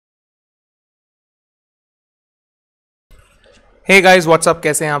Hey guys, what's up?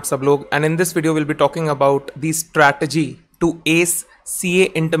 कैसे हैं आप सब लोग? And in this video we'll be talking about the strategy to ace CA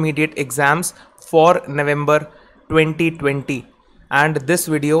intermediate exams for November 2020. And this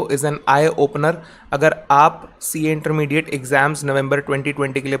video is an eye opener. अगर आप CA intermediate exams November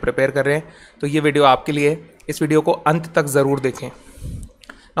 2020 के लिए prepare कर रहे हैं तो ये वीडियो आपके लिए। इस वीडियो को अंत तक ज़रूर देखें।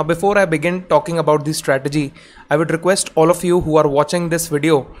 Now before I begin talking about this strategy, I would request all of you who are watching this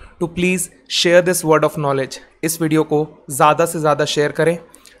video to please share this word of knowledge. इस वीडियो को ज़्यादा से ज़्यादा शेयर करें।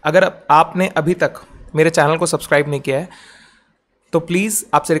 अगर आपने अभी तक मेरे चैनल को सब्सक्राइब नहीं किया है तो प्लीज़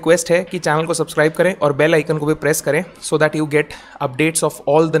आपसे रिक्वेस्ट है कि चैनल को सब्सक्राइब करें और बेल आइकन को भी प्रेस करें so that you get updates of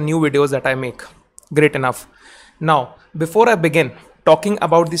all the new videos that I make. Great enough. Now before I begin talking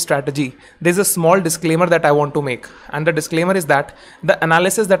about the strategy, there's a small disclaimer that I want to make, and the disclaimer is that the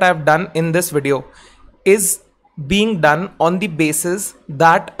analysis that I have done in this video is being done on the basis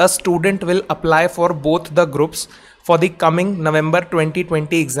that a student will apply for both the groups for the coming November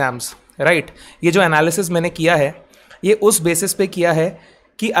 2020 exams, right? ये जो analysis मैंने किया है ये उस basis पे किया है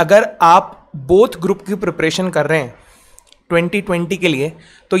कि अगर आप both group की preparation कर रहे हैं 2020 के लिए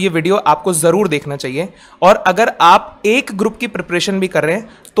तो ये वीडियो आपको ज़रूर देखना चाहिए, और अगर आप एक ग्रुप की प्रिपरेशन भी कर रहे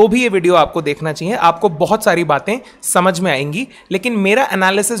हैं तो भी ये वीडियो आपको देखना चाहिए। आपको बहुत सारी बातें समझ में आएंगी, लेकिन मेरा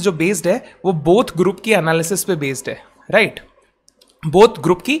एनालिसिस जो बेस्ड है वो बोथ ग्रुप की एनालिसिस पे बेस्ड है, राइट? बोथ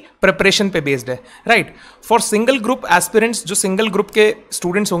ग्रुप की प्रिपरेशन पे बेस्ड है, right? For single group aspirants, जो सिंगल ग्रुप के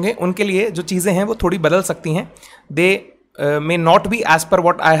स्टूडेंट्स होंगे उनके लिए जो चीज़ें हैं वो थोड़ी बदल सकती हैं। दे may not be as per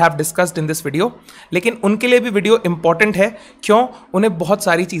what I have discussed in this video, लेकिन उनके लिए भी वीडियो इंपॉर्टेंट है। क्यों? उन्हें बहुत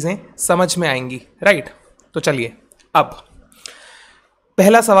सारी चीज़ें समझ में आएंगी, राइट? तो चलिए, अब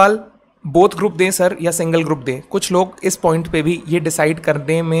पहला सवाल, बोथ ग्रुप दें सर या सिंगल ग्रुप दें? कुछ लोग इस पॉइंट पे भी ये डिसाइड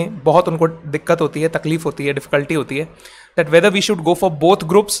करने में बहुत उनको दिक्कत होती है, तकलीफ होती है, डिफिकल्टी होती है, that whether we should go for both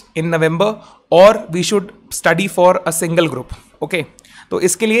groups in नवंबर और we should study for a single group. Okay, तो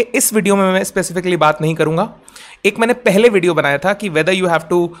इसके लिए इस वीडियो में मैं स्पेसिफिकली बात नहीं करूंगा। एक मैंने पहले वीडियो बनाया था कि whether you have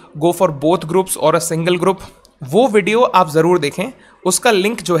to go for both groups और अ सिंगल ग्रुप, वो वीडियो आप ज़रूर देखें। उसका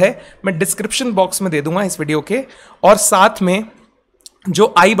लिंक जो है मैं डिस्क्रिप्शन बॉक्स में दे दूंगा इस वीडियो के, और साथ में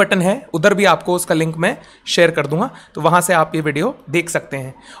जो आई बटन है उधर भी आपको उसका लिंक मैं शेयर कर दूंगा, तो वहां से आप ये वीडियो देख सकते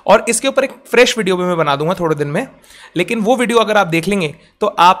हैं। और इसके ऊपर एक फ्रेश वीडियो भी मैं बना दूंगा थोड़े दिन में, लेकिन वो वीडियो अगर आप देख लेंगे तो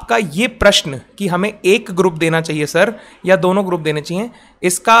आपका ये प्रश्न कि हमें एक ग्रुप देना चाहिए सर या दोनों ग्रुप देने चाहिए,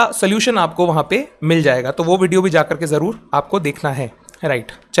 इसका सोल्यूशन आपको वहां पे मिल जाएगा। तो वो वीडियो भी जाकर के ज़रूर आपको देखना है,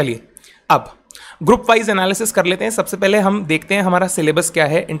 राइट? चलिए अब ग्रुप वाइज एनालिसिस कर लेते हैं। सबसे पहले हम देखते हैं हमारा सिलेबस क्या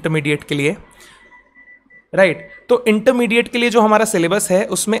है इंटरमीडिएट के लिए, राइट? तो इंटरमीडिएट के लिए जो हमारा सिलेबस है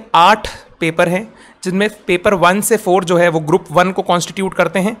उसमें 8 पेपर हैं, जिनमें पेपर 1 से 4 जो है वो ग्रुप 1 को कॉन्स्टिट्यूट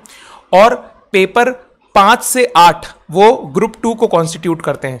करते हैं, और पेपर 5 से 8 वो ग्रुप 2 को कॉन्स्टिट्यूट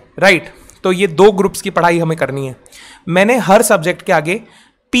करते हैं, राइट? तो ये 2 ग्रुप्स की पढ़ाई हमें करनी है। मैंने हर सब्जेक्ट के आगे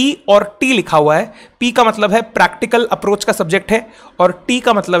P और T लिखा हुआ है। P का मतलब है प्रैक्टिकल अप्रोच का सब्जेक्ट है, और T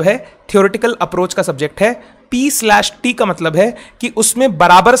का मतलब है थ्योरेटिकल अप्रोच का सब्जेक्ट है। P/T का मतलब है कि उसमें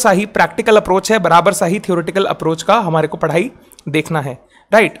बराबर सा ही प्रैक्टिकल अप्रोच है, बराबर सा ही थ्योरेटिकल अप्रोच का हमारे को पढ़ाई देखना है,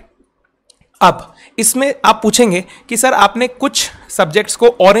 राइट? अब इसमें आप पूछेंगे कि सर आपने कुछ सब्जेक्ट्स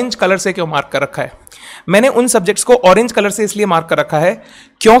को ऑरेंज कलर से क्यों मार्क कर रखा है? मैंने उन सब्जेक्ट्स को ऑरेंज कलर से इसलिए मार्क कर रखा है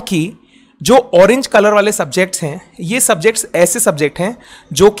क्योंकि जो ऑरेंज कलर वाले सब्जेक्ट्स हैं ये सब्जेक्ट्स ऐसे सब्जेक्ट हैं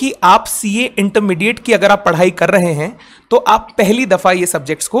जो कि आप सीए इंटरमीडिएट की अगर आप पढ़ाई कर रहे हैं तो आप पहली दफ़ा ये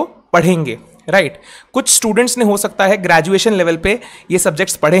सब्जेक्ट्स को पढ़ेंगे, राइट? कुछ स्टूडेंट्स ने हो सकता है ग्रेजुएशन लेवल पे ये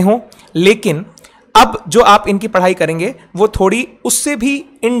सब्जेक्ट्स पढ़े हों, लेकिन अब जो आप इनकी पढ़ाई करेंगे वो थोड़ी उससे भी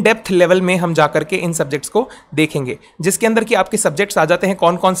इन डेप्थ लेवल में हम जाकर के इन सब्जेक्ट्स को देखेंगे, जिसके अंदर कि आपके सब्जेक्ट्स आ जाते हैं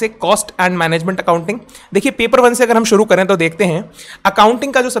कौन कौन से? Cost and management accounting. देखिए पेपर 1 से अगर हम शुरू करें तो देखते हैं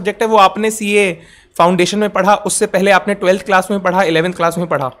अकाउंटिंग का जो सब्जेक्ट है वो आपने सीए फाउंडेशन में पढ़ा, उससे पहले आपने 12th क्लास में पढ़ा, 11th क्लास में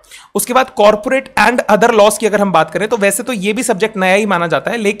पढ़ा। उसके बाद कॉर्पोरेट एंड अदर लॉस की अगर हम बात करें तो वैसे तो ये भी सब्जेक्ट नया ही माना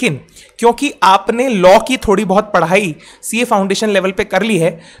जाता है, लेकिन क्योंकि आपने लॉ की थोड़ी बहुत पढ़ाई सीए फाउंडेशन लेवल पे कर ली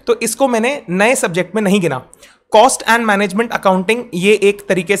है तो इसको मैंने नए सब्जेक्ट में नहीं गिना। कॉस्ट एंड मैनेजमेंट अकाउंटिंग ये एक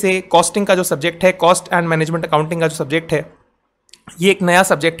तरीके से कॉस्टिंग का जो सब्जेक्ट है, कॉस्ट एंड मैनेजमेंट अकाउंटिंग का जो सब्जेक्ट है ये एक नया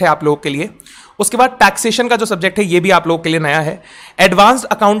सब्जेक्ट है आप लोगों के लिए। उसके बाद टैक्सेशन का जो सब्जेक्ट है ये भी आप लोगों के लिए नया है। एडवांस्ड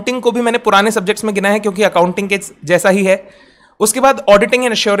अकाउंटिंग को भी मैंने पुराने सब्जेक्ट्स में गिना है क्योंकि अकाउंटिंग के जैसा ही है। उसके बाद ऑडिटिंग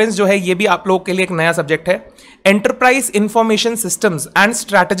एंड एश्योरेंस जो है ये भी आप लोगों के लिए एक नया सब्जेक्ट है। Enterprise information systems and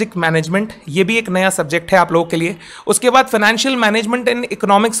strategic management ये भी एक नया सब्जेक्ट है आप लोगों के लिए। उसके बाद financial management and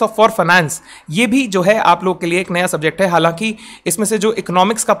economics of for finance ये भी जो है आप लोगों के लिए एक नया सब्जेक्ट है। हालांकि इसमें से जो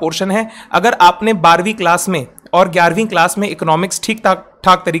इकोनॉमिक्स का पोर्शन है, अगर आपने 12वीं क्लास में और 11वीं क्लास में इकोनॉमिक्स ठीक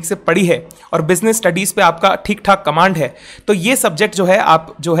ठाक तरीके से पढ़ी है और बिजनेस स्टडीज पे आपका ठीक ठाक कमांड है, तो ये सब्जेक्ट जो है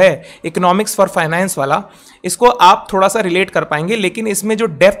आप जो है इकोनॉमिक्स फॉर फाइनेंस वाला, इसको आप थोड़ा सा रिलेट कर पाएंगे, लेकिन इसमें जो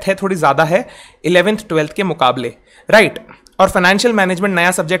डेप्थ है थोड़ी ज़्यादा है 11th 12th के मुकाबले, राइट। और फाइनेंशियल मैनेजमेंट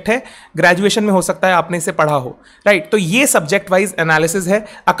नया सब्जेक्ट है, ग्रेजुएशन में हो सकता है आपने इसे पढ़ा हो, राइट। तो ये सब्जेक्ट वाइज एनालिसिस है।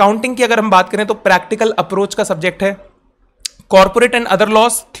 अकाउंटिंग की अगर हम बात करें तो प्रैक्टिकल अप्रोच का सब्जेक्ट है। Corporate and other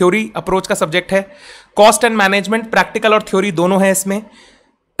laws theory approach का सब्जेक्ट है। कॉस्ट एंड मैनेजमेंट प्रैक्टिकल और थ्योरी दोनों है इसमें।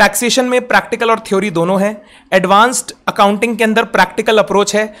 टैक्सेशन में प्रैक्टिकल और थ्योरी दोनों है। एडवांस्ड अकाउंटिंग के अंदर प्रैक्टिकल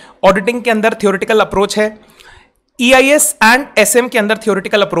अप्रोच है। ऑडिटिंग के अंदर थ्योरेटिकल अप्रोच है। ईआईएस एंड एसएम के अंदर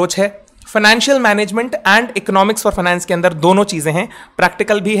थ्योरेटिकल अप्रोच है। Financial management and economics for finance के अंदर दोनों चीजें हैं,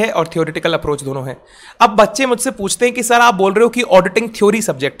 प्रैक्टिकल भी है और थ्योरेटिकल अप्रोच दोनों है। अब बच्चे मुझसे पूछते हैं कि सर आप बोल रहे हो कि ऑडिटिंग थ्योरी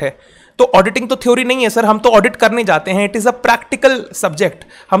सब्जेक्ट है, तो ऑडिटिंग तो थ्योरी नहीं है सर, हम तो ऑडिट करने जाते हैं, it is a practical subject,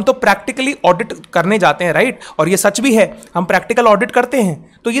 हम तो प्रैक्टिकली ऑडिट करने जाते हैं, राइट। और ये सच भी है, हम प्रैक्टिकल ऑडिट करते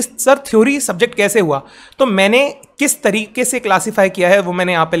हैं, तो ये सर थ्योरी सब्जेक्ट कैसे हुआ? तो मैंने किस तरीके से क्लासीफाई किया है वो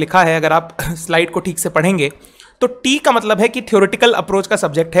मैंने यहाँ पे लिखा है, अगर आप स्लाइड को ठीक से पढ़ेंगे तो टी का मतलब है कि थ्योरेटिकल अप्रोच का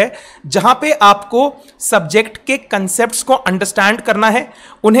सब्जेक्ट है, जहां पे आपको सब्जेक्ट के कंसेप्ट्स को अंडरस्टैंड करना है,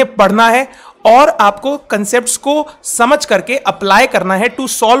 उन्हें पढ़ना है और आपको कंसेप्ट्स को समझ करके अप्लाई करना है टू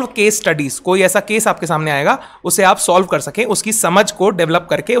सॉल्व केस स्टडीज। कोई ऐसा केस आपके सामने आएगा, उसे आप सॉल्व कर सके, उसकी समझ को डेवलप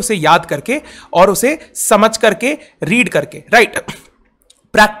करके, उसे याद करके और उसे समझ करके रीड करके, राइट।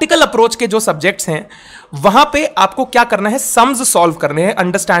 प्रैक्टिकल अप्रोच के जो सब्जेक्ट्स हैं वहां पे आपको क्या करना है, सम्स सॉल्व करने हैं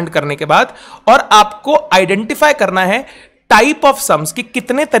अंडरस्टैंड करने के बाद, और आपको आइडेंटिफाई करना है टाइप ऑफ सम्स कि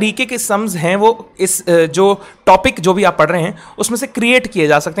कितने तरीके के सम्स हैं वो इस जो टॉपिक जो भी आप पढ़ रहे हैं उसमें से क्रिएट किए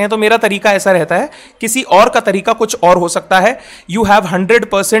जा सकते हैं। तो मेरा तरीका ऐसा रहता है, किसी और का तरीका कुछ और हो सकता है। You have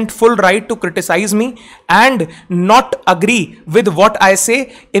 100% full right to criticise me and not agree with what I से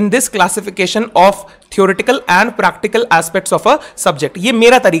in this classification of theoretical and practical aspects of a subject. ये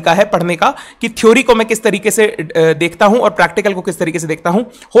मेरा तरीका है पढ़ने का कि थ्योरी को मैं किस तरीके से देखता हूं और प्रैक्टिकल को किस तरीके से देखता हूं।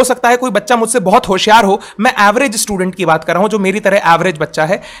 हो सकता है कोई बच्चा मुझसे बहुत होशियार हो, मैं एवरेज स्टूडेंट की बात कर रहा हूं जो मेरी तरह एवरेज बच्चा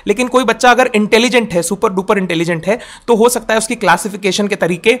है, लेकिन कोई बच्चा अगर इंटेलिजेंट है, सुपर डुपर इंटेलिजेंट है, तो हो सकता है उसकी क्लासिफिकेशन के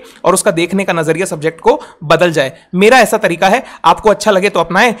तरीके और उसका देखने का नजरिया सब्जेक्ट को बदल जाए। मेरा ऐसा तरीका है, आपको अच्छा लगे तो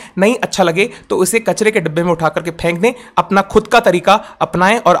अपनाएं, नहीं अच्छा लगे तो उसे कचरे के डिब्बे में उठा करके फेंक दें, अपना खुद का तरीका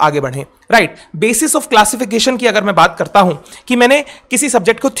अपनाएं और आगे बढ़ें, राइट। बेसिस ऑफ क्लासिफिकेशन की अगर मैं बात करता हूं कि मैंने किसी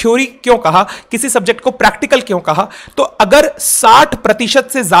सब्जेक्ट को थ्योरी क्यों कहा, किसी सब्जेक्ट को प्रैक्टिकल क्यों कहा, तो अगर 60%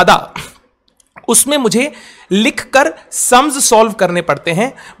 से ज्यादा उसमें मुझे लिखकर सम्स सॉल्व करने पड़ते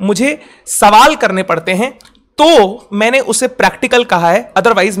हैं, मुझे सवाल करने पड़ते हैं, तो मैंने उसे प्रैक्टिकल कहा है,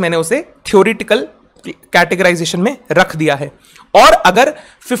 अदरवाइज मैंने उसे थ्योरेटिकल कैटेगराइजेशन में रख दिया है। और अगर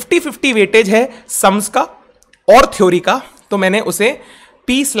 50-50 वेटेज है सम्स का और थ्योरी का, तो मैंने उसे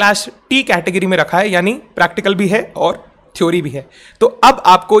P/T कैटेगरी में रखा है, यानी प्रैक्टिकल भी है और थ्योरी भी है। तो अब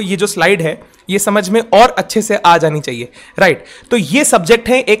आपको ये जो स्लाइड है ये समझ में और अच्छे से आ जानी चाहिए, राइट। तो ये सब्जेक्ट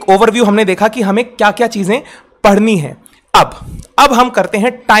है, एक ओवरव्यू हमने देखा कि हमें क्या क्या चीजें पढ़नी है। अब हम करते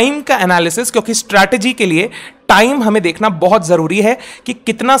हैं टाइम का एनालिसिस, क्योंकि स्ट्रैटेजी के लिए टाइम हमें देखना बहुत जरूरी है कि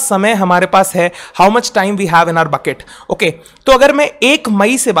कितना समय हमारे पास है, how much time we have in our bucket. Okay, तो अगर मैं 1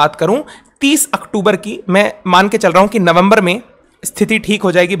 मई से बात करूं, 30 अक्टूबर की मैं मान के चल रहा हूं कि नवंबर में स्थिति ठीक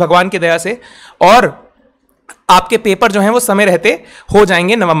हो जाएगी भगवान की दया से, और आपके पेपर जो हैं वो समय रहते हो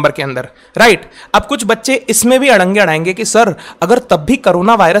जाएंगे नवंबर के अंदर, राइट। अब कुछ बच्चे इसमें भी अड़ंगे अड़ाएंगे कि सर अगर तब भी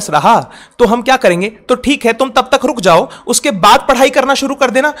कोरोना वायरस रहा तो हम क्या करेंगे? तो ठीक है, तुम तब तक रुक जाओ, उसके बाद पढ़ाई करना शुरू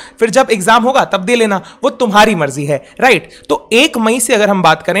कर देना, फिर जब एग्जाम होगा तब दे लेना, वो तुम्हारी मर्जी है, राइट। तो 1 मई से अगर हम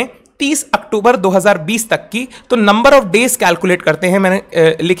बात करें 30 अक्टूबर 2020 तक की, तो नंबर ऑफ डेज कैलकुलेट करते हैं,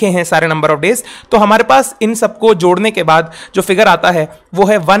 मैंने लिखे हैं सारे नंबर ऑफ डेज। तो हमारे पास इन सबको जोड़ने के बाद जो फिगर आता है वो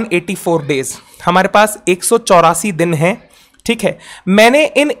है 184 डेज। हमारे पास 184 दिन हैं, ठीक है। मैंने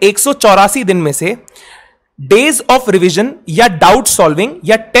इन 184 दिन में से डेज ऑफ रिवीजन या डाउट सॉल्विंग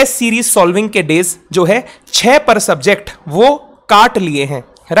या टेस्ट सीरीज सॉल्विंग के डेज जो है 6 पर सब्जेक्ट वो काट लिए हैं,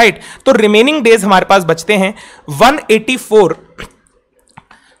 राइट। तो रिमेनिंग डेज हमारे पास बचते हैं 184।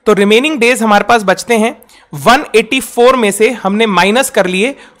 तो रिमेनिंग डेज हमारे पास बचते हैं 184 में से हमने माइनस कर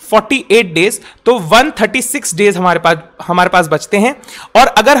लिए 48 डेज, तो 136 डेज हमारे पास बचते हैं। और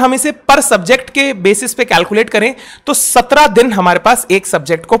अगर हम इसे पर सब्जेक्ट के बेसिस पे कैलकुलेट करें तो 17 दिन हमारे पास एक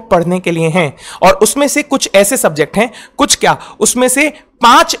सब्जेक्ट को पढ़ने के लिए हैं। और उसमें से कुछ ऐसे सब्जेक्ट हैं, कुछ क्या, उसमें से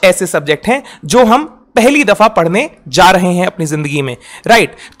 5 ऐसे सब्जेक्ट हैं जो हम पहली दफा पढ़ने जा रहे हैं अपनी जिंदगी में,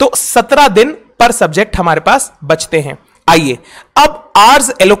 राइट। तो 17 दिन पर सब्जेक्ट हमारे पास बचते हैं। आइए अब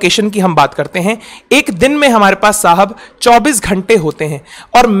आवर्स एलोकेशन की हम बात करते हैं। एक दिन में हमारे पास साहब 24 घंटे होते हैं,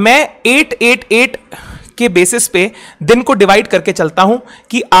 और मैं 888 के बेसिस पे दिन को डिवाइड करके चलता हूं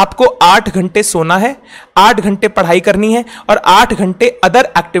कि आपको 8 घंटे सोना है, 8 घंटे पढ़ाई करनी है और 8 घंटे अदर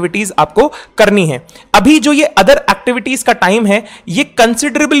एक्टिविटीज आपको करनी है। अभी जो ये अदर एक्टिविटीज का टाइम है ये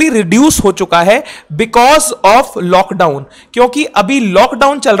कंसिडरेबली रिड्यूस हो चुका है बिकॉज ऑफ लॉकडाउन। क्योंकि अभी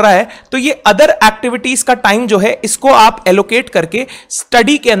लॉकडाउन चल रहा है तो ये अदर एक्टिविटीज का टाइम जो है इसको आप एलोकेट करके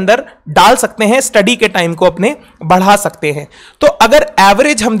स्टडी के अंदर डाल सकते हैं, स्टडी के टाइम को अपने बढ़ा सकते हैं। तो अगर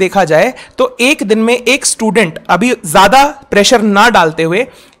एवरेज हम देखा जाए तो एक दिन में एक स्टूडेंट, अभी ज्यादा प्रेशर ना डालते हुए,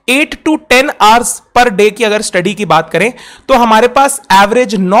 8 to 10 आवर्स पर डे की अगर स्टडी की बात करें तो हमारे पास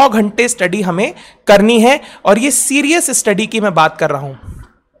एवरेज 9 घंटे स्टडी हमें करनी है। और ये सीरियस स्टडी की मैं बात कर रहा हूं,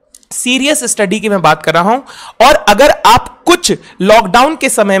 सीरियस स्टडी की मैं बात कर रहा हूं। और अगर आप कुछ लॉकडाउन के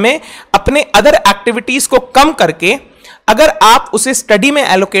समय में अपने अदर एक्टिविटीज को कम करके अगर आप उसे स्टडी में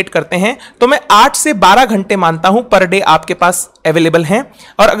एलोकेट करते हैं तो मैं 8 से 12 घंटे मानता हूं पर डे आपके पास अवेलेबल हैं।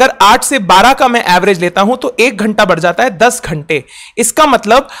 और अगर 8 से 12 का मैं एवरेज लेता हूं तो 1 घंटा बढ़ जाता है 10 घंटे। इसका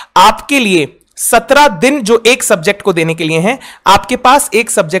मतलब आपके लिए 17 दिन जो एक सब्जेक्ट को देने के लिए हैं, आपके पास एक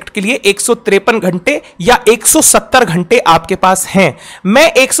सब्जेक्ट के लिए 153 घंटे या 170 घंटे आपके पास हैं।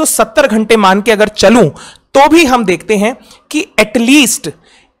 मैं 170 घंटे मान के अगर चलूं तो भी हम देखते हैं कि एटलीस्ट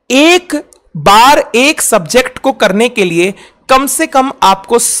एक बार एक सब्जेक्ट को करने के लिए कम से कम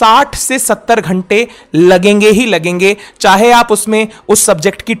आपको 60 से 70 घंटे लगेंगे ही लगेंगे। चाहे आप उसमें उस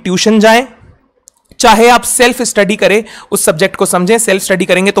सब्जेक्ट की ट्यूशन जाएं, चाहे आप सेल्फ स्टडी करें, उस सब्जेक्ट को समझें। सेल्फ स्टडी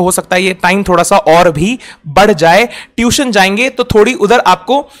करेंगे तो हो सकता है ये टाइम थोड़ा सा और भी बढ़ जाए, ट्यूशन जाएंगे तो थोड़ी उधर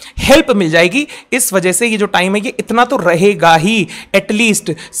आपको हेल्प मिल जाएगी। इस वजह से ये जो टाइम है ये इतना तो रहेगा ही।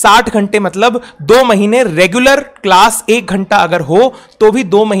 एटलीस्ट 60 घंटे मतलब 2 महीने रेगुलर क्लास 1 घंटा अगर हो तो भी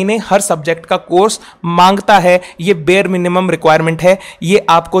 2 महीने हर सब्जेक्ट का कोर्स मांगता है। ये बेयर मिनिमम रिक्वायरमेंट है, ये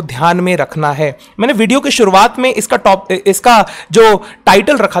आपको ध्यान में रखना है। मैंने वीडियो की शुरुआत में इसका जो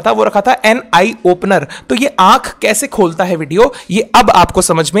टाइटल रखा था वो रखा था एन आई ओपनर। तो ये आंख कैसे खोलता है वीडियो, ये अब आपको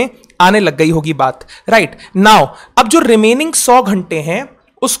समझ में आने लग गई होगी बात। राइट नाउ अब जो रिमेनिंग 100 घंटे हैं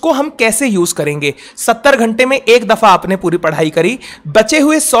उसको हम कैसे यूज करेंगे। 70 घंटे में एक दफा आपने पूरी पढ़ाई करी, बचे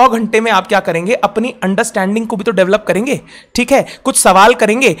हुए 100 घंटे में आप क्या करेंगे, अपनी अंडरस्टैंडिंग को भी तो डेवलप करेंगे। ठीक है, कुछ सवाल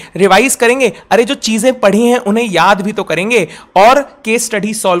करेंगे, रिवाइज करेंगे, अरे जो चीजें पढ़ी हैं उन्हें याद भी तो करेंगे और केस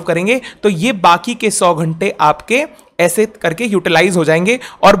स्टडी सॉल्व करेंगे। तो ये बाकी के 100 घंटे आपके ऐसे करके यूटिलाइज हो जाएंगे।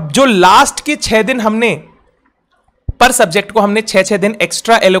 और जो लास्ट के 6 दिन हमने पर सब्जेक्ट को हमने 6 दिन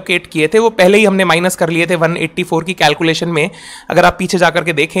एक्स्ट्रा एलोकेट किए थे, वो पहले ही हमने माइनस कर लिए थे 184 की कैलकुलेशन में। अगर आप पीछे जाकर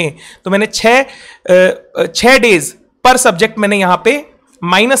के देखें तो मैंने 6 डेज पर सब्जेक्ट मैंने यहां पे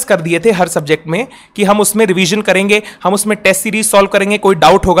माइनस कर दिए थे हर सब्जेक्ट में, कि हम उसमें रिवीजन करेंगे, हम उसमें टेस्ट सीरीज सॉल्व करेंगे, कोई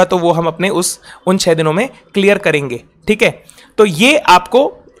डाउट होगा तो वो हम अपने उन 6 दिनों में क्लियर करेंगे। ठीक है, तो ये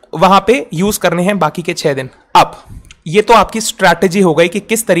आपको वहां पे यूज करने हैं बाकी के 6 दिन। अब ये तो आपकी स्ट्रैटेजी हो गई कि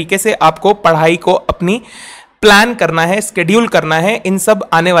किस तरीके से आपको पढ़ाई को अपनी प्लान करना है, स्केड्यूल करना है इन सब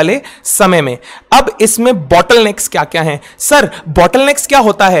आने वाले समय में। अब इसमें बॉटलनेक्स क्या क्या हैं? सर बॉटलनेक्स क्या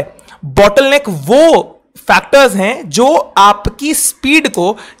होता है? बॉटलनेक वो फैक्टर्स हैं जो आपकी स्पीड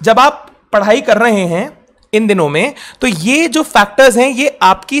को, जब आप पढ़ाई कर रहे हैं इन दिनों में, तो ये जो फैक्टर्स हैं ये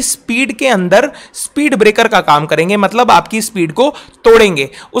आपकी स्पीड के अंदर स्पीड ब्रेकर का काम करेंगे, मतलब आपकी स्पीड को तोड़ेंगे।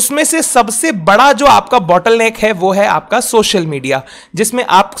 उसमें से सबसे बड़ा जो आपका बॉटलनेक है वो है आपका सोशल मीडिया, जिसमें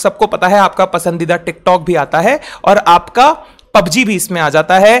आप सबको पता है आपका पसंदीदा टिकटॉक भी आता है और आपका पबजी भी इसमें आ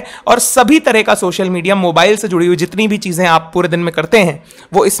जाता है, और सभी तरह का सोशल मीडिया, मोबाइल से जुड़ी हुई जितनी भी चीजें आप पूरे दिन में करते हैं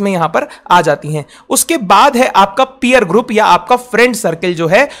वो इसमें यहां पर आ जाती हैं। उसके बाद है आपका पीयर ग्रुप या आपका फ्रेंड सर्कल, जो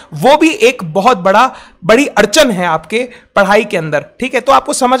है वो भी एक बहुत बड़ी अड़चन है आपके पढ़ाई के अंदर। ठीक है, तो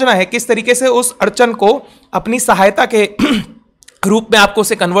आपको समझना है किस तरीके से उस अड़चन को अपनी सहायता के रूप में आपको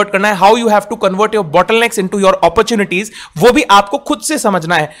उसे कन्वर्ट करना है। How you have to convert your bottlenecks into your opportunities, वो भी आपको खुद से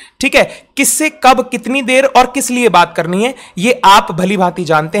समझना है। ठीक है, किससे कब कितनी देर और किस लिए बात करनी है ये आप भली भांति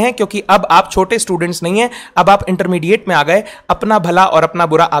जानते हैं, क्योंकि अब आप छोटे स्टूडेंट्स नहीं हैं, अब आप इंटरमीडिएट में आ गए। अपना भला और अपना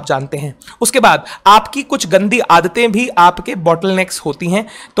बुरा आप जानते हैं। उसके बाद आपकी कुछ गंदी आदतें भी आपके बॉटलनेक्स होती हैं,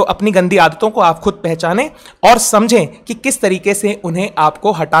 तो अपनी गंदी आदतों को आप खुद पहचानें और समझें कि किस तरीके से उन्हें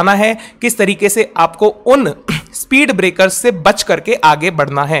आपको हटाना है, किस तरीके से आपको उन स्पीड ब्रेकर्स से बच करके आगे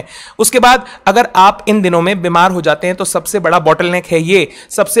बढ़ना है। उसके बाद अगर आप इन दिनों में बीमार हो जाते हैं तो सबसे बड़ा बॉटलनेक है ये,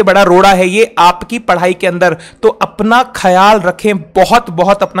 सबसे बड़ा रोड़ा है ये आपकी पढ़ाई के अंदर। तो अपना ख्याल रखें, बहुत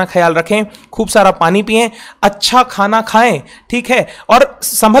बहुत अपना ख्याल रखें, खूब सारा पानी पिएं, अच्छा खाना खाएं। ठीक है, और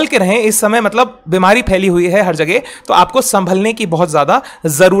संभल के रहें। इस समय मतलब बीमारी फैली हुई है हर जगह, तो आपको संभलने की बहुत ज्यादा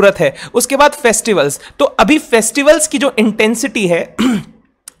जरूरत है। उसके बाद फेस्टिवल्स, तो अभी फेस्टिवल्स की जो इंटेंसिटी है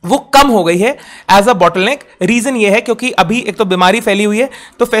वो कम हो गई है एज अ बॉटलनेक। रीजन ये है क्योंकि अभी एक तो बीमारी फैली हुई है,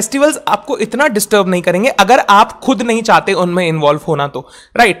 तो फेस्टिवल्स आपको इतना डिस्टर्ब नहीं करेंगे अगर आप खुद नहीं चाहते उनमें इन्वॉल्व होना तो।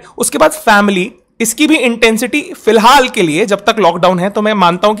 राइट, उसके बाद फैमिली, इसकी भी इंटेंसिटी फिलहाल के लिए जब तक लॉकडाउन है तो मैं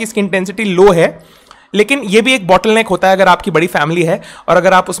मानता हूं कि इसकी इंटेंसिटी लो है, लेकिन ये भी एक बॉटलनेक होता है अगर आपकी बड़ी फैमिली है और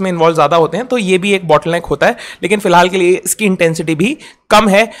अगर आप उसमें इन्वॉल्व ज़्यादा होते हैं तो ये भी एक बॉटलनेक होता है। लेकिन फिलहाल के लिए इसकी इंटेंसिटी भी कम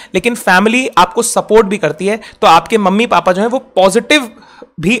है, लेकिन फैमिली आपको सपोर्ट भी करती है, तो आपके मम्मी पापा जो है वो पॉजिटिव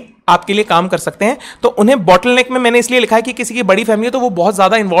भी आपके लिए काम कर सकते हैं। तो उन्हें बॉटलनेक में मैंने इसलिए लिखा है कि किसी की बड़ी फैमिली है तो वो बहुत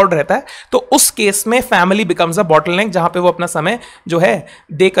ज़्यादा इन्वॉल्व रहता है, तो उस केस में फैमिली बिकम्स अ बॉटलनेक, जहाँ पे वो अपना समय जो है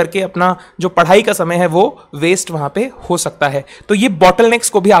दे करके अपना जो पढ़ाई का समय है वो वेस्ट वहाँ पे हो सकता है। तो ये बॉटलनेक्स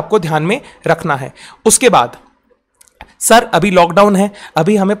को भी आपको ध्यान में रखना है। उसके बाद सर अभी लॉकडाउन है,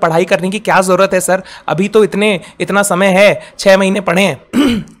 अभी हमें पढ़ाई करने की क्या ज़रूरत है सर, अभी तो इतना समय है, 6 महीने पढ़े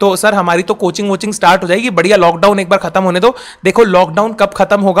हैं तो सर हमारी तो कोचिंग वोचिंग स्टार्ट हो जाएगी, बढ़िया लॉकडाउन एक बार खत्म होने दो। देखो लॉकडाउन कब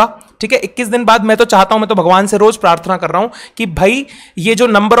खत्म होगा, ठीक है, 21 दिन बाद। मैं तो चाहता हूं, मैं तो भगवान से रोज प्रार्थना कर रहा हूं कि भाई ये जो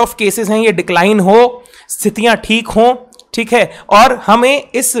नंबर ऑफ केसेस हैं ये डिक्लाइन हो, स्थितियां ठीक हों, ठीक है, और हमें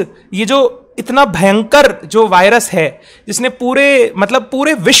ये जो इतना भयंकर जो वायरस है जिसने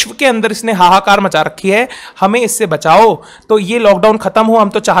पूरे विश्व के अंदर इसने हाहाकार मचा रखी है, हमें इससे बचाओ। तो ये लॉकडाउन खत्म हो हम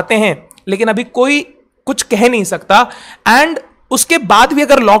तो चाहते हैं, लेकिन अभी कोई कुछ कह नहीं सकता। एंड उसके बाद भी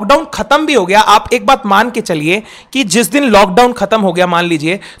अगर लॉकडाउन खत्म भी हो गया, आप एक बात मान के चलिए कि जिस दिन लॉकडाउन खत्म हो गया मान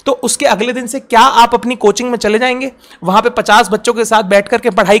लीजिए, तो उसके अगले दिन से क्या आप अपनी कोचिंग में चले जाएंगे, वहां पे 50 बच्चों के साथ बैठ करके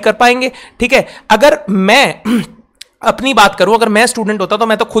पढ़ाई कर पाएंगे? ठीक है, अगर मैं अपनी बात करूं, अगर मैं स्टूडेंट होता तो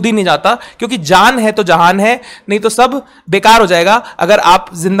मैं तो खुद ही नहीं जाता, क्योंकि जान है तो जहान है, नहीं तो सब बेकार हो जाएगा अगर आप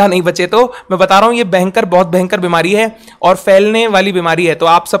जिंदा नहीं बचे तो। मैं बता रहा हूं ये बहुत भयंकर बीमारी है और फैलने वाली बीमारी है, तो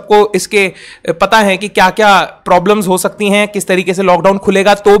आप सबको इसके पता है कि क्या क्या प्रॉब्लम्स हो सकती हैं, किस तरीके से लॉकडाउन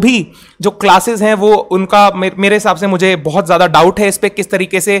खुलेगा तो भी जो क्लासेस हैं वो उनका मेरे हिसाब से मुझे बहुत ज्यादा डाउट है इस पर, किस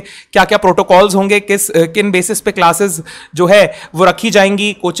तरीके से क्या क्या प्रोटोकॉल्स होंगे, किन बेसिस पे क्लासेस जो है वो रखी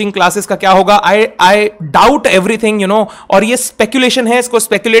जाएंगी, कोचिंग क्लासेस का क्या होगा। आई डाउट एवरीथिंग, और ये स्पेकुलेशन है, इसको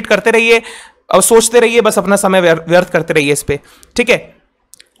स्पेकुलेट करते रहिए और सोचते रहिए, बस अपना समय व्यर्थ करते रहिए इस पे, ठीक है।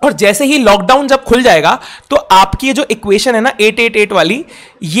 और जैसे ही लॉकडाउन जब खुल जाएगा तो आपकी ये जो इक्वेशन है ना 888 वाली,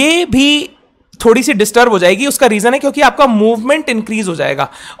 ये भी थोड़ी सी डिस्टर्ब हो जाएगी। उसका रीजन है क्योंकि आपका मूवमेंट इंक्रीज हो जाएगा,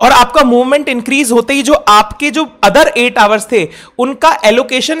 और आपका मूवमेंट इंक्रीज होते ही जो आपके जो अदर 8 आवर्स थे उनका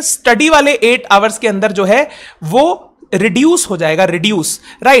एलोकेशन स्टडी वाले 8 आवर्स के अंदर जो है वो रिड्यूस हो जाएगा,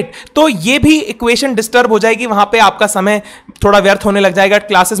 राइट। तो ये भी इक्वेशन डिस्टर्ब हो जाएगी, वहां पे आपका समय थोड़ा व्यर्थ होने लग जाएगा।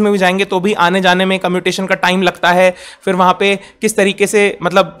 क्लासेस में भी जाएंगे तो भी आने जाने में कम्यूटेशन का टाइम लगता है, फिर वहां पे किस तरीके से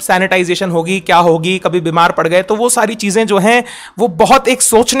सैनिटाइजेशन होगी, क्या होगी, कभी बीमार पड़ गए तो वो सारी चीजें जो हैं वो बहुत एक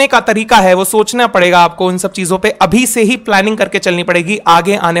सोचने का तरीका है, वो सोचना पड़ेगा आपको इन सब चीजों पर, अभी से ही प्लानिंग करके चलनी पड़ेगी।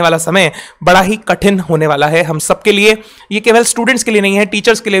 आगे आने वाला समय बड़ा ही कठिन होने वाला है हम सबके लिए, ये केवल स्टूडेंट्स के लिए नहीं है,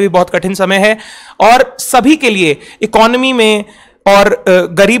 टीचर्स के लिए भी बहुत कठिन समय है, और सभी के लिए, इकोनॉमी में और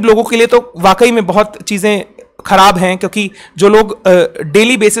गरीब लोगों के लिए तो वाकई में बहुत चीजें खराब हैं, क्योंकि जो लोग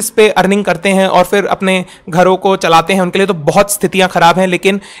डेली बेसिस पे अर्निंग करते हैं और फिर अपने घरों को चलाते हैं उनके लिए तो बहुत स्थितियां खराब हैं।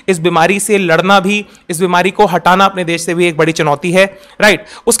 लेकिन इस बीमारी से लड़ना भी, इस बीमारी को हटाना अपने देश से भी एक बड़ी चुनौती है, राइट।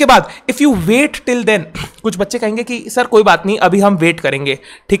 उसके बाद if you wait till then, कुछ बच्चे कहेंगे कि सर कोई बात नहीं अभी हम वेट करेंगे,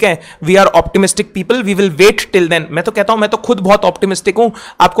 ठीक है, we are optimistic people, we will wait till then. मैं तो कहता हूं, मैं तो खुद बहुत ऑप्टिमिस्टिक हूं,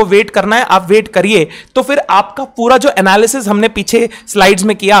 आपको वेट करना है आप वेट करिए, तो फिर आपका पूरा जो एनालिसिस हमने पीछे स्लाइड्स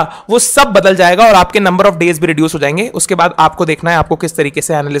में किया वो सब बदल जाएगा और आपके नंबर ऑफ डेज भी रिड्यूस हो जाएंगे। उसके बाद आपको देखना है आपको किस तरीके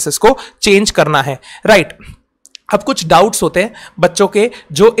से एनालिसिस को चेंज करना है, राइट। अब कुछ डाउट्स होते हैं बच्चों के,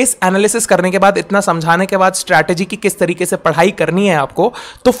 जो इस एनालिसिस करने के बाद, इतना समझाने के बाद, स्ट्रैटेजी की किस तरीके से पढ़ाई करनी है आपको,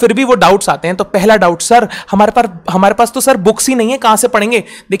 तो फिर भी वो डाउट्स आते हैं। तो पहला डाउट, सर हमारे पास तो सर बुक्स ही नहीं है, कहां से पढ़ेंगे?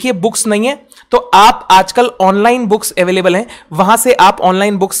 देखिए बुक्स नहीं है तो आप आजकल ऑनलाइन बुक्स अवेलेबल हैं, वहां से आप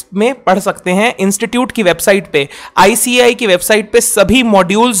ऑनलाइन बुक्स में पढ़ सकते हैं। इंस्टीट्यूट की वेबसाइट पे, ICAI की वेबसाइट पे सभी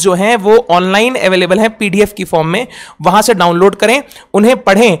मॉड्यूल्स जो हैं वो ऑनलाइन अवेलेबल हैं PDF की फॉर्म में, वहां से डाउनलोड करें, उन्हें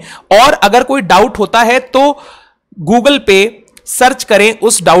पढ़ें, और अगर कोई डाउट होता है तो गूगल पे सर्च करें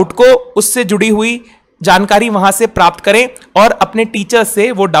उस डाउट को, उससे जुड़ी हुई जानकारी वहां से प्राप्त करें और अपने टीचर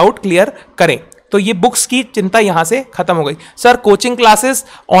से वो डाउट क्लियर करें। तो ये बुक्स की चिंता यहां से खत्म हो गई। सर कोचिंग क्लासेस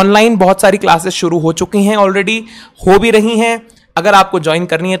ऑनलाइन बहुत सारी क्लासेस शुरू हो चुकी हैं, ऑलरेडी हो भी रही हैं, अगर आपको ज्वाइन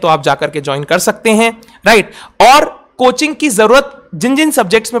करनी है तो आप जाकर के ज्वाइन कर सकते हैं, राइट। और कोचिंग की जरूरत जिन जिन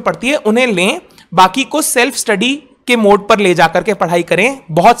सब्जेक्ट्स में पड़ती है उन्हें लें, बाकी को सेल्फ स्टडी के मोड पर ले जाकर के पढ़ाई करें,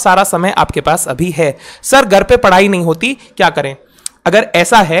 बहुत सारा समय आपके पास अभी है। सर घर पे पढ़ाई नहीं होती, क्या करें? अगर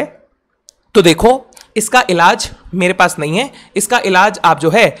ऐसा है तो देखो इसका इलाज मेरे पास नहीं है। इसका इलाज आप जो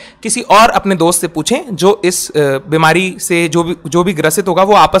है किसी और अपने दोस्त से पूछें जो इस बीमारी से जो भी ग्रसित होगा,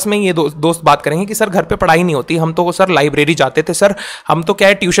 वो आपस में ये दोस्त बात करेंगे कि सर घर पे पढ़ाई नहीं होती, हम तो सर लाइब्रेरी जाते थे, सर हम तो क्या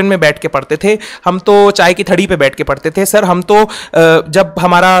है ट्यूशन में बैठ के पढ़ते थे, हम तो चाय की थड़ी पे बैठ के पढ़ते थे, सर हम तो जब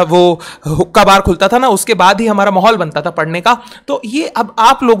हमारा वो हुक्का बार खुलता था ना उसके बाद ही हमारा माहौल बनता था पढ़ने का। तो ये अब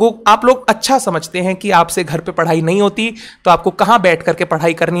आप लोग अच्छा समझते हैं कि आपसे घर पे पढ़ाई नहीं होती, तो आपको कहां बैठ करके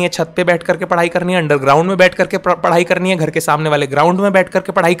पढ़ाई करनी है? छत पे बैठ करके पढ़ाई करनी है, अंडरग्राउंड में बैठ करके पढ़ाई करनी है, घर के सामने वाले ग्राउंड में बैठ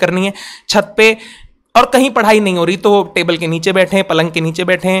करके पढ़ाई करनी है, छत पे और कहीं पढ़ाई नहीं हो रही तो टेबल के नीचे बैठे, पलंग के नीचे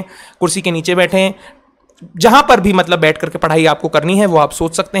बैठे, कुर्सी के नीचे बैठे, जहां पर भी मतलब बैठ करके पढ़ाई आपको करनी है वो आप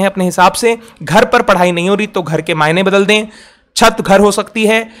सोच सकते हैं अपने हिसाब से। घर पर पढ़ाई नहीं हो रही तो घर के मायने बदल दें। छत घर हो सकती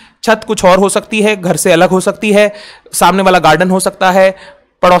है, छत कुछ और हो सकती है, घर से अलग हो सकती है, सामने वाला गार्डन हो सकता है,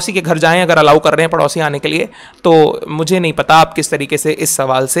 पड़ोसी के घर जाएं अगर अलाउ कर रहे हैं पड़ोसी आने के लिए। तो मुझे नहीं पता आप किस तरीके से इस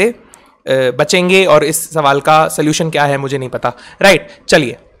सवाल से बचेंगे और इस सवाल का सल्यूशन क्या है मुझे नहीं पता। राइट,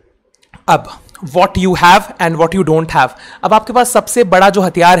 चलिए अब what you have and what you don't have. अब आपके पास सबसे बड़ा जो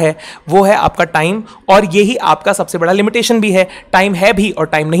हथियार है वो है आपका टाइम, और यही आपका सबसे बड़ा लिमिटेशन भी है। टाइम है भी और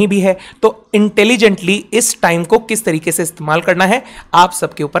टाइम नहीं भी है, तो इंटेलिजेंटली इस टाइम को किस तरीके से इस्तेमाल करना है आप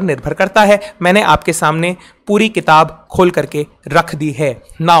सबके ऊपर निर्भर करता है। मैंने आपके सामने पूरी किताब खोल करके रख दी है।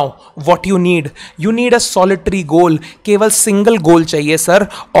 Now what you need a solitary गोल। केवल सिंगल गोल चाहिए सर,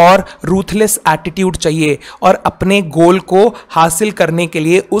 और रूथलेस एटीट्यूड चाहिए, और अपने गोल को हासिल करने के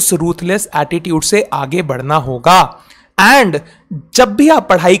लिए उस रूथलेस एटीट्यूड से आगे बढ़ना होगा। एंड जब भी आप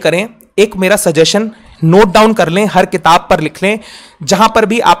पढ़ाई करें, एक मेरा सजेशन नोट डाउन कर लें, हर किताब पर लिख लें, जहां पर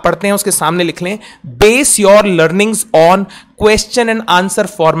भी आप पढ़ते हैं उसके सामने लिख लें, base your learnings on question and answer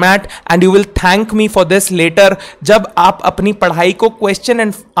format and you will thank me for this letter. जब आप अपनी पढ़ाई को क्वेश्चन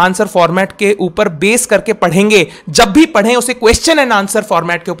एंड आंसर फॉर्मेट के ऊपर बेस करके पढ़ेंगे, जब भी पढ़ें उसे क्वेश्चन एंड आंसर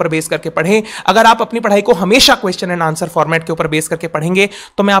फॉर्मेट के ऊपर बेस करके पढ़ें। अगर आप अपनी पढ़ाई को हमेशा क्वेश्चन एंड आंसर फॉर्मेट के ऊपर बेस करके पढ़ेंगे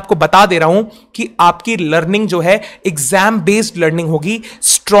तो मैं आपको बता दे रहा हूं कि आपकी लर्निंग जो है एग्जाम बेस्ड लर्निंग होगी,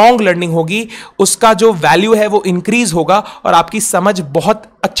 स्ट्रॉन्ग लर्निंग होगी, उसका जो वैल्यू है वो इंक्रीज होगा, और आपकी समझ बहुत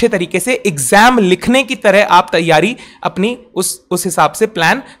अच्छे तरीके से एग्जाम लिखने की तरह आप तैयारी अपनी उस हिसाब से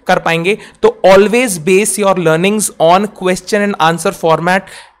प्लान कर पाएंगे। तो always base your learnings on question and answer format.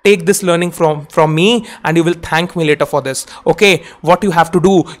 Take this learning from me and you will thank me later for this. Okay, what you have to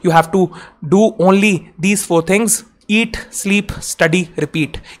do, you have to do only these 4 things. Eat, sleep, study,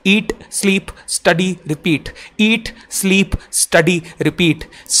 repeat. Eat, sleep, study, repeat. Eat, sleep, study, repeat.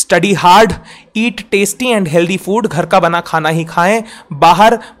 Study hard. Eat tasty and healthy food. घर का बना खाना ही खाएं.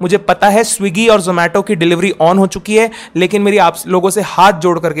 बाहर मुझे पता है Swiggy और जोमेटो की डिलीवरी ऑन हो चुकी है, लेकिन मेरी आप लोगों से हाथ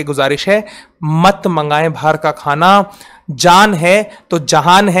जोड़ करके गुजारिश है, मत मंगाएं बाहर का खाना. जान है तो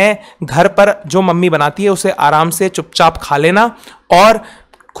जहान है. घर पर जो मम्मी बनाती है उसे आराम से चुपचाप खा लेना और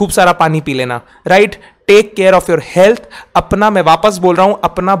खूब सारा पानी पी लेना. Right, take care of your health. अपना, मैं वापस बोल रहा हूं,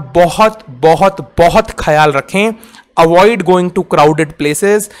 अपना बहुत बहुत बहुत ख्याल रखें. Avoid going to crowded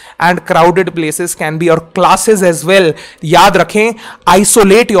places, and crowded places can be your classes as well. याद रखें,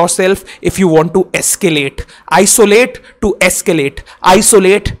 isolate your self if you want to escalate. Isolate to escalate.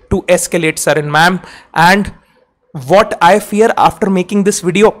 Isolate to escalate, sir and ma'am. And what I fear after making this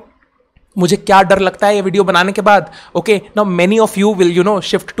video, मुझे क्या डर लगता है ये video बनाने के बाद. Okay, now many of you will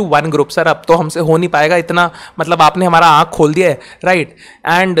shift to one group. Sir अब तो हमसे हो नहीं पाएगा इतना, मतलब आपने हमारा आंख खोल दिया है. राइट,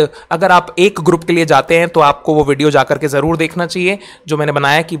 एंड अगर आप एक ग्रुप के लिए जाते हैं तो आपको वो वीडियो जाकर के जरूर देखना चाहिए जो मैंने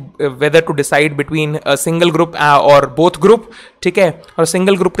बनाया कि weather to decide between single group और बोथ ग्रुप. ठीक है, और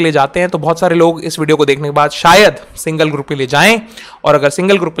सिंगल ग्रुप के लिए जाते हैं तो बहुत सारे लोग इस वीडियो को देखने के बाद शायद सिंगल ग्रुप के लिए जाएं, और अगर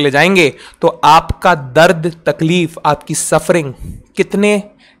सिंगल ग्रुप के लिए जाएंगे तो आपका दर्द, तकलीफ, आपकी सफरिंग कितने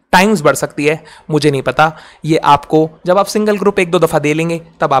टाइम्स बढ़ सकती है मुझे नहीं पता. ये आपको जब आप सिंगल ग्रुप 1-2 दफा दे लेंगे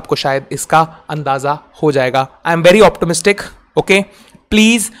तब आपको शायद इसका अंदाजा हो जाएगा. I am very optimistic. Okay,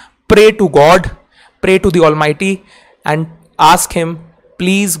 please pray to God, pray to the almighty and ask him,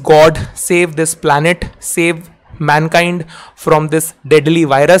 please God save this planet, save mankind from this deadly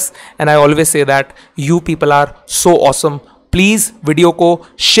virus. And I always say that you people are so awesome. Please video को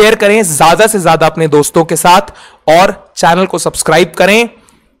share करें ज्यादा से ज्यादा अपने दोस्तों के साथ, और चैनल को सब्सक्राइब करें,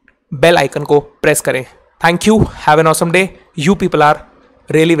 बेल आइकन को प्रेस करें. Thank you, have an awesome day. You people are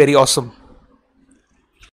really very awesome.